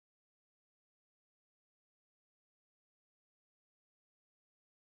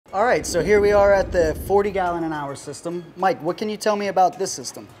All right, so here we are at the 40-gallon-an-hour system. Mike, what can you tell me about this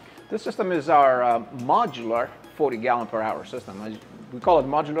system? This system is our modular 40-gallon-per-hour system. We call it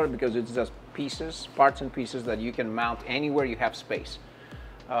modular because it's just pieces, parts and pieces that you can mount anywhere you have space.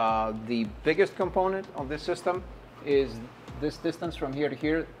 The biggest component of this system is this distance from here to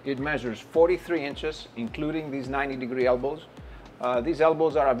here. It measures 43 inches, including these 90-degree elbows. These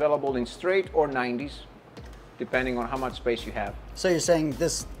elbows are available in straight or 90s, depending on how much space you have. So you're saying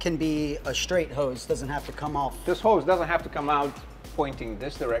this can be a straight hose, doesn't have to come off? This hose doesn't have to come out pointing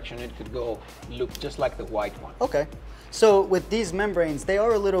this direction. It could go look just like the white one. Okay. So with these membranes, they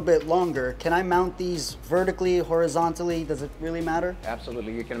are a little bit longer. Can I mount these vertically, horizontally? Does it really matter?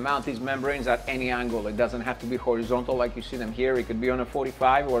 Absolutely. You can mount these membranes at any angle. It doesn't have to be horizontal like you see them here. It could be on a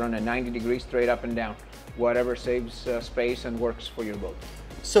 45 or on a 90 degree straight up and down. Whatever saves space and works for your boat.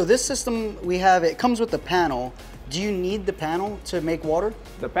 So this system we have, it comes with the panel. Do you need the panel to make water?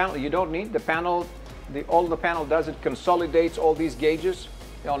 The panel, you don't need the panel. All the panel does, it consolidates all these gauges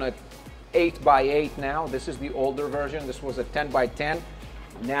on a 8 by 8 now. This is the older version. This was a 10 by 10.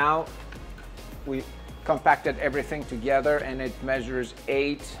 Now we compacted everything together and it measures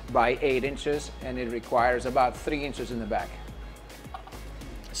 8 by 8 inches and it requires about 3 inches in the back.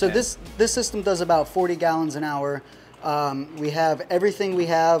 So this system does about 40 gallons an hour. We have everything we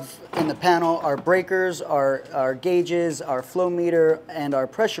have in the panel, our breakers, our gauges, our flow meter, and our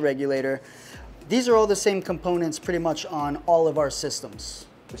pressure regulator. These are all the same components pretty much on all of our systems.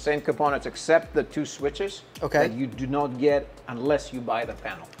 The same components except the 2 switches that you do not get unless you buy the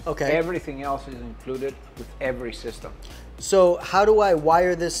panel. Okay. Everything else is included with every system. So how do I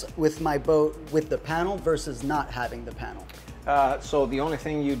wire this with my boat with the panel versus not having the panel? So the only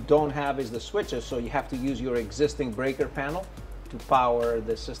thing you don't have is the switches, so you have to use your existing breaker panel to power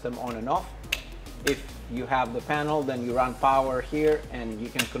the system on and off. If you have the panel, then you run power here and you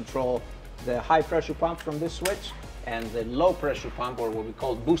can control the high pressure pump from this switch and the low pressure pump, or what we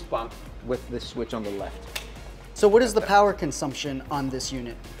call boost pump, with this switch on the left. So what is the power consumption on this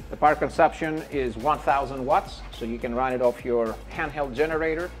unit? The power consumption is 1000 watts, so you can run it off your handheld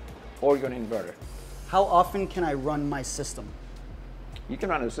generator or your inverter. How often can I run my system? You can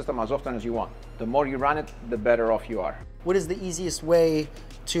run the system as often as you want. The more you run it, the better off you are. What is the easiest way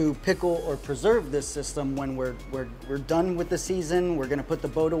to pickle or preserve this system when we're done with the season? We're gonna put the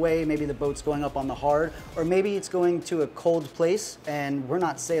boat away, maybe the boat's going up on the hard, or maybe it's going to a cold place and we're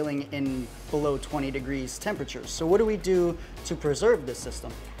not sailing in below 20 degrees temperatures. So what do we do to preserve this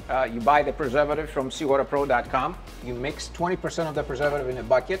system? You buy the preservative from SeaWaterPro.com. You mix 20% of the preservative in a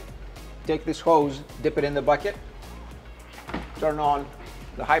bucket. Take this hose, dip it in the bucket, turn on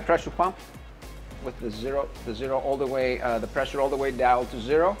the high pressure pump with the pressure all the way down to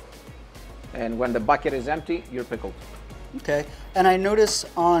 0. And when the bucket is empty, you're pickled. Okay, and I notice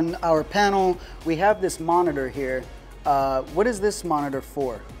on our panel, we have this monitor here. What is this monitor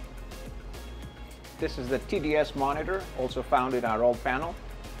for? This is the TDS monitor, also found in our old panel.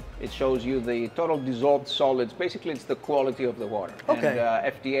 It shows you the total dissolved solids. Basically, it's the quality of the water. Okay.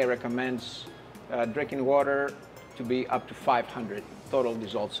 And FDA recommends drinking water to be up to 500 total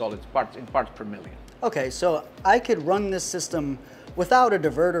dissolved solids in parts per million. Okay, so I could run this system without a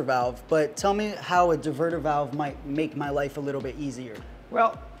diverter valve, but tell me how a diverter valve might make my life a little bit easier.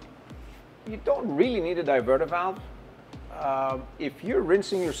 Well, you don't really need a diverter valve. If you're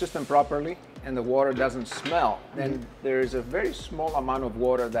rinsing your system properly and the water doesn't smell, then there's a very small amount of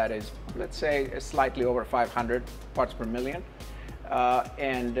water that is, let's say, slightly over 500 parts per million.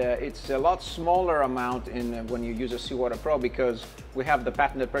 It's a lot smaller amount when you use a SeaWater Pro, because we have the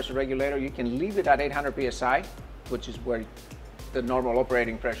patented pressure regulator. You can leave it at 800 psi, which is where the normal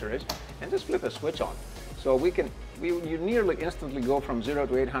operating pressure is, and just flip a switch on. So you nearly instantly go from 0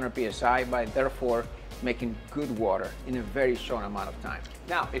 to 800 psi by therefore making good water in a very short amount of time.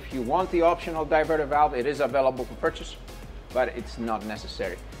 Now, if you want the optional diverter valve, it is available for purchase, but it's not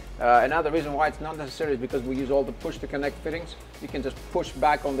necessary. Another reason why it's not necessary is because we use all the push to connect fittings. You can just push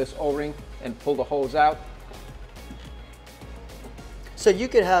back on this O-ring and pull the hose out. So you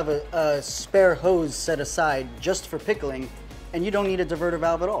could have a spare hose set aside just for pickling, and you don't need a diverter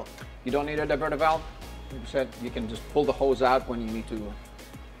valve at all. You don't need a diverter valve. You can just pull the hose out when you need to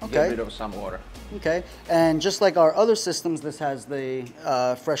get rid of some water. Okay, and just like our other systems, this has the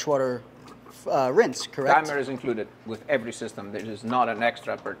freshwater rinse, correct? Timer is included with every system. There is not an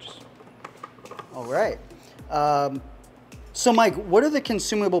extra purchase. All right. So Mike, what are the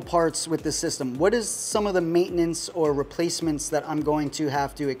consumable parts with this system? What is some of the maintenance or replacements that I'm going to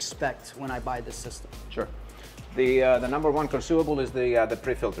have to expect when I buy this system? Sure. The number one consumable is the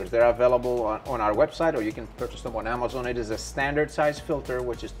pre-filters. They're available on our website, or you can purchase them on Amazon. It is a standard size filter,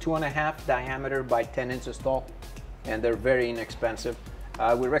 which is 2.5 diameter by 10 inches tall, and they're very inexpensive.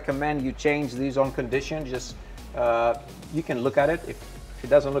 We recommend you change these on condition. Just you can look at it. If it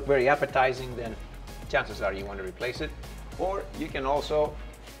doesn't look very appetizing, then chances are you want to replace it. Or you can also,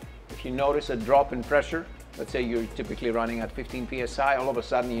 if you notice a drop in pressure, let's say you're typically running at 15 psi, all of a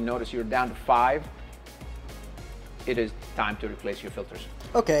sudden you notice you're down to 5, it is time to replace your filters.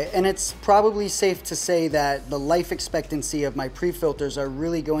 Okay, and it's probably safe to say that the life expectancy of my pre-filters are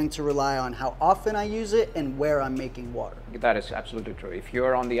really going to rely on how often I use it and where I'm making water. That is absolutely true. If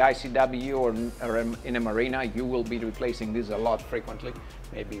you're on the ICW or in a marina, you will be replacing these a lot frequently,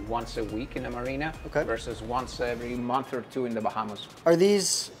 maybe once a week in a marina, okay, versus once every month or two in the Bahamas. Are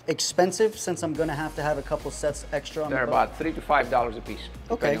these expensive, since I'm going to have a couple sets extra on They're the boat? about $3 to $5 a piece,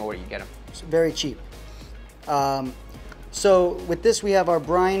 depending on where you get them. It's very cheap. So with this, we have our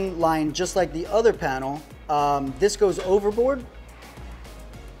brine line just like the other panel. This goes overboard?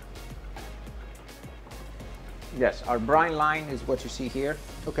 Yes, our brine line is what you see here.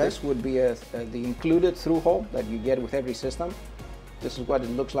 Okay. This would be the included through hole that you get with every system. This is what it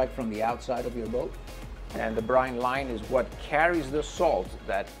looks like from the outside of your boat. And the brine line is what carries the salt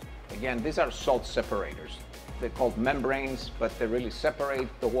that, again, these are salt separators. They're called membranes, but they really separate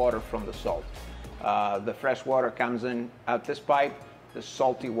the water from the salt. The fresh water comes in out this pipe, the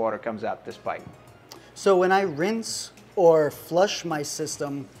salty water comes out this pipe. So when I rinse or flush my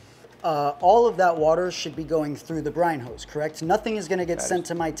system, all of that water should be going through the brine hose, correct? Nothing is going to get sent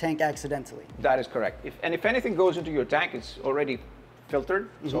to my tank accidentally. That is correct. If anything goes into your tank, it's already filtered,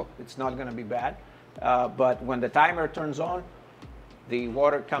 so it's not going to be bad. But when the timer turns on, the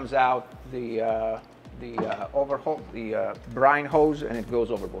water comes out the brine hose, and it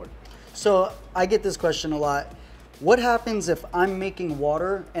goes overboard. So I get this question a lot. What happens if I'm making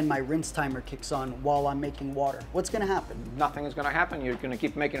water and my rinse timer kicks on while I'm making water? What's going to happen? Nothing is going to happen. You're going to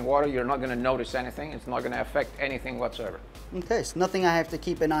keep making water. You're not going to notice anything. It's not going to affect anything whatsoever. Okay, so nothing I have to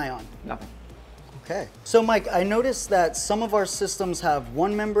keep an eye on. Nothing. Okay. So Mike, I noticed that some of our systems have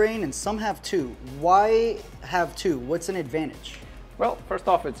one membrane and some have two. Why have two? What's an advantage? Well, first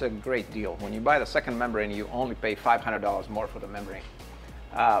off, it's a great deal. When you buy the second membrane, you only pay $500 more for the membrane.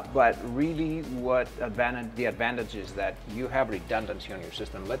 But really the advantage is that you have redundancy on your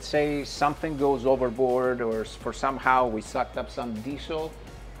system. Let's say something goes overboard, or for somehow we sucked up some diesel.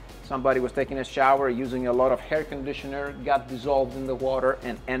 Somebody was taking a shower using a lot of hair conditioner, got dissolved in the water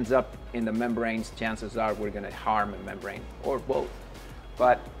and ends up in the membranes. Chances are we're going to harm a membrane or both.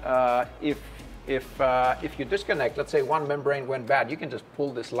 But if you disconnect, let's say one membrane went bad, you can just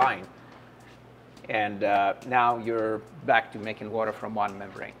pull this line. And now you're back to making water from one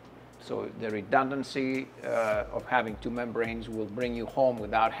membrane. So the redundancy of having two membranes will bring you home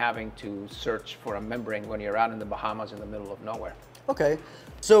without having to search for a membrane when you're out in the Bahamas in the middle of nowhere. Okay,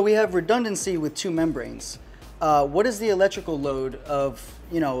 so we have redundancy with two membranes. What is the electrical load of,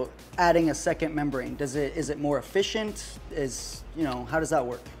 adding a second membrane? Is it more efficient? How does that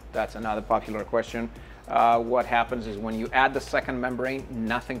work? That's another popular question. What happens is when you add the second membrane,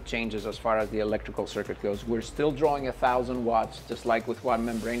 nothing changes as far as the electrical circuit goes. We're still drawing 1,000 watts, just like with one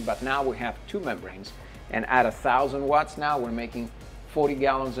membrane, but now we have two membranes. And at 1,000 watts now, we're making 40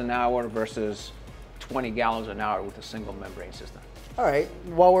 gallons an hour versus 20 gallons an hour with a single membrane system. All right,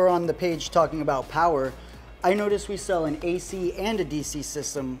 while we're on the page talking about power, I noticed we sell an AC and a DC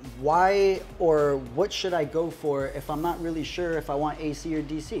system. Why or what should I go for if I'm not really sure if I want AC or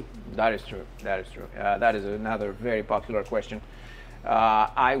DC? That is true. That is true. That is another very popular question.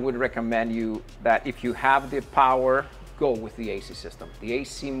 I would recommend you that if you have the power, go with the AC system. The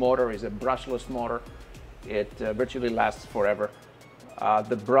AC motor is a brushless motor. It virtually lasts forever.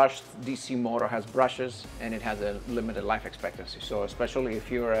 The brushed DC motor has brushes and it has a limited life expectancy. So especially if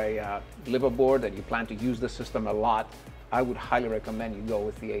you're a liveaboard and you plan to use the system a lot, I would highly recommend you go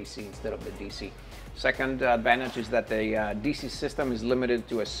with the AC instead of the DC. Second advantage is that the DC system is limited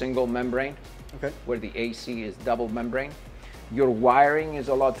to a single membrane, where the AC is double membrane. Your wiring is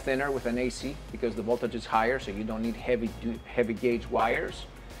a lot thinner with an AC because the voltage is higher, so you don't need heavy gauge wires.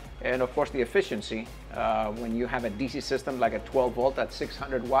 And of course the efficiency, when you have a DC system like a 12 volt at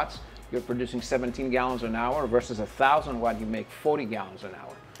 600 watts, you're producing 17 gallons an hour versus 1,000 watt, you make 40 gallons an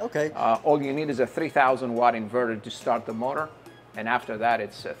hour. Okay. All you need is a 3,000 watt inverter to start the motor, and after that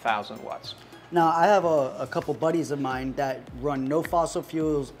it's 1,000 watts. Now I have a couple buddies of mine that run no fossil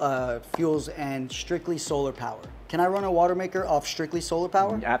fuels and strictly solar power. Can I run a Watermaker off strictly solar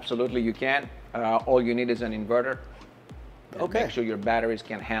power? Absolutely you can. All you need is an inverter. Okay. Make sure your batteries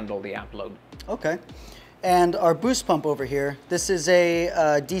can handle the amp load. Okay. And our boost pump over here, this is a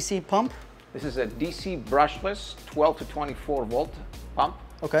DC pump? This is a DC brushless 12 to 24 volt pump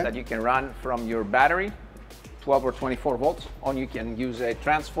that you can run from your battery, 12 or 24 volts, or you can use a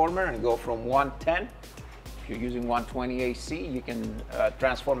transformer and go from 110. If you're using 120 AC, you can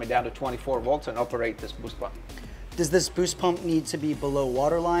transform it down to 24 volts and operate this boost pump. Does this boost pump need to be below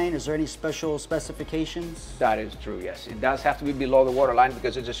waterline? Is there any special specifications? That is true, yes. It does have to be below the waterline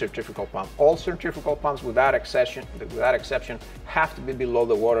because it's a centrifugal pump. All centrifugal pumps, without exception, have to be below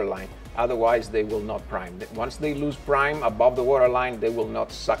the waterline. Otherwise, they will not prime. Once they lose prime above the waterline, they will not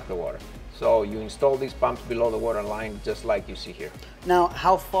suck the water. So you install these pumps below the waterline, just like you see here. Now,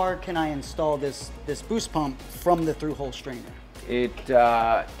 how far can I install this boost pump from the through-hole strainer?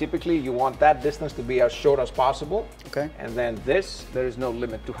 Typically you want that distance to be as short as possible. Okay. And then there is no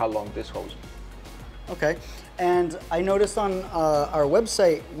limit to how long this hose. Okay. And I noticed on our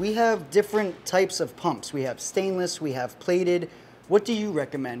website, we have different types of pumps. We have stainless, we have plated. What do you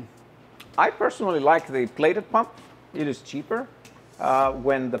recommend? I personally like the plated pump. It is cheaper.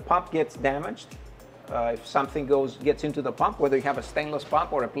 When the pump gets damaged, if something gets into the pump, whether you have a stainless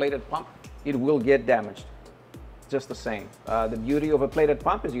pump or a plated pump, it will get damaged. Just the same. The beauty of a plated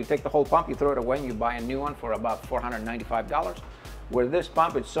pump is you take the whole pump, you throw it away, and you buy a new one for about $495. Where this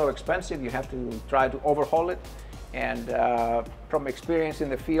pump is so expensive, you have to try to overhaul it. And from experience in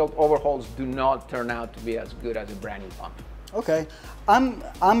the field, overhauls do not turn out to be as good as a brand new pump. Okay.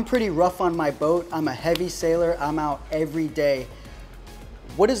 I'm pretty rough on my boat. I'm a heavy sailor. I'm out every day.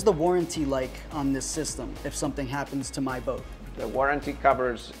 What is the warranty like on this system if something happens to my boat? The warranty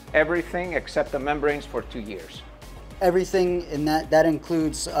covers everything except the membranes for 2 years. Everything in that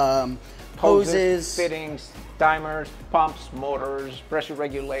includes hoses, fittings, timers, pumps, motors, pressure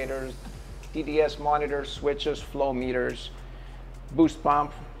regulators, TDS monitors, switches, flow meters, boost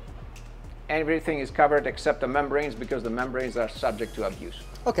pump. Everything is covered except the membranes because the membranes are subject to abuse.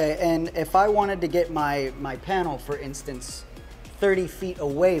 Okay, and if I wanted to get my panel, for instance, 30 feet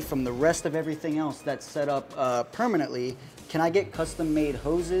away from the rest of everything else that's set up permanently, can I get custom-made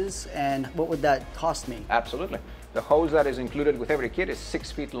hoses, and what would that cost me? Absolutely. The hose that is included with every kit is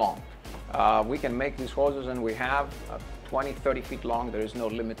 6 feet long. We can make these hoses, and we have 20, 30 feet long. There is no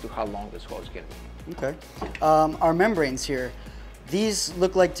limit to how long this hose can be. Okay. Our membranes here, these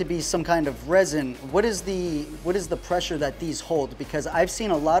look like to be some kind of resin. What is the pressure that these hold? Because I've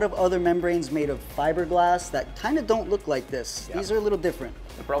seen a lot of other membranes made of fiberglass that kind of don't look like this. Yeah. These are a little different.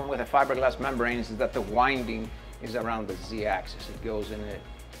 The problem with the fiberglass membranes is that the winding is around the Z-axis. It goes in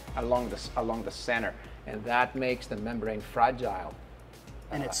along the center, and that makes the membrane fragile.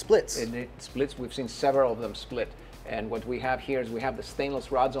 And it splits. And it splits. We've seen several of them split. And what we have here is we have the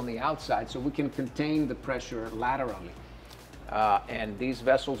stainless rods on the outside, so we can contain the pressure laterally. And these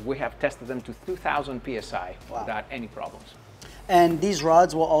vessels, we have tested them to 2,000 PSI without any problems. And these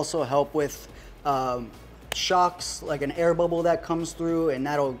rods will also help with shocks, like an air bubble that comes through, and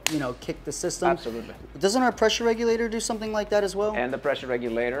that'll, kick the system. Absolutely. Doesn't our pressure regulator do something like that as well? And the pressure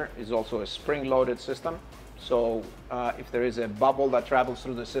regulator is also a spring-loaded system. So if there is a bubble that travels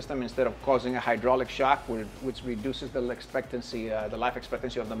through the system, instead of causing a hydraulic shock, which reduces the life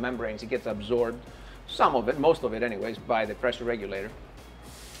expectancy of the membranes, it gets absorbed, some of it, most of it anyways, by the pressure regulator.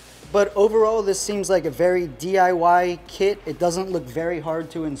 But overall, this seems like a very DIY kit. It doesn't look very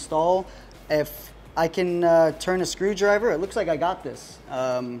hard to install. If I can turn a screwdriver, it looks like I got this.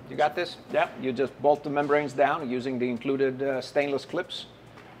 You got this? Yeah, you just bolt the membranes down using the included stainless clips,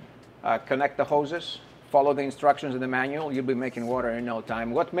 connect the hoses, follow the instructions in the manual, you'll be making water in no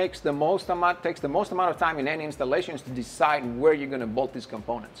time. What takes the most amount of time in any installation is to decide where you're going to bolt these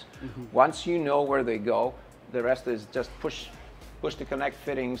components. Mm-hmm. Once you know where they go, the rest is just push to connect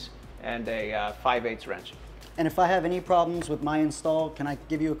fittings and a 5/8 wrench. And if I have any problems with my install, can I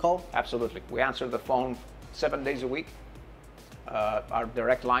give you a call? Absolutely. We answer the phone 7 days a week. Our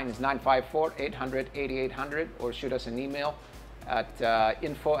direct line is 954-800-8800, or shoot us an email at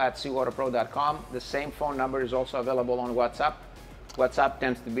info@SeaWaterPro.com. The same phone number is also available on WhatsApp. WhatsApp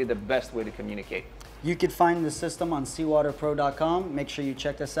tends to be the best way to communicate. You could find the system on SeaWaterPro.com. Make sure you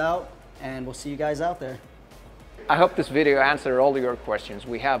check us out, and we'll see you guys out there. I hope this video answered all your questions.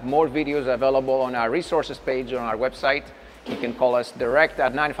 We have more videos available on our resources page on our website. You can call us direct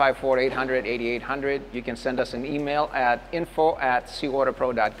at 954-800-8800. You can send us an email at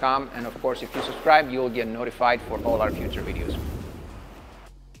info@SeaWaterPro.com. And of course, if you subscribe, you'll get notified for all our future videos.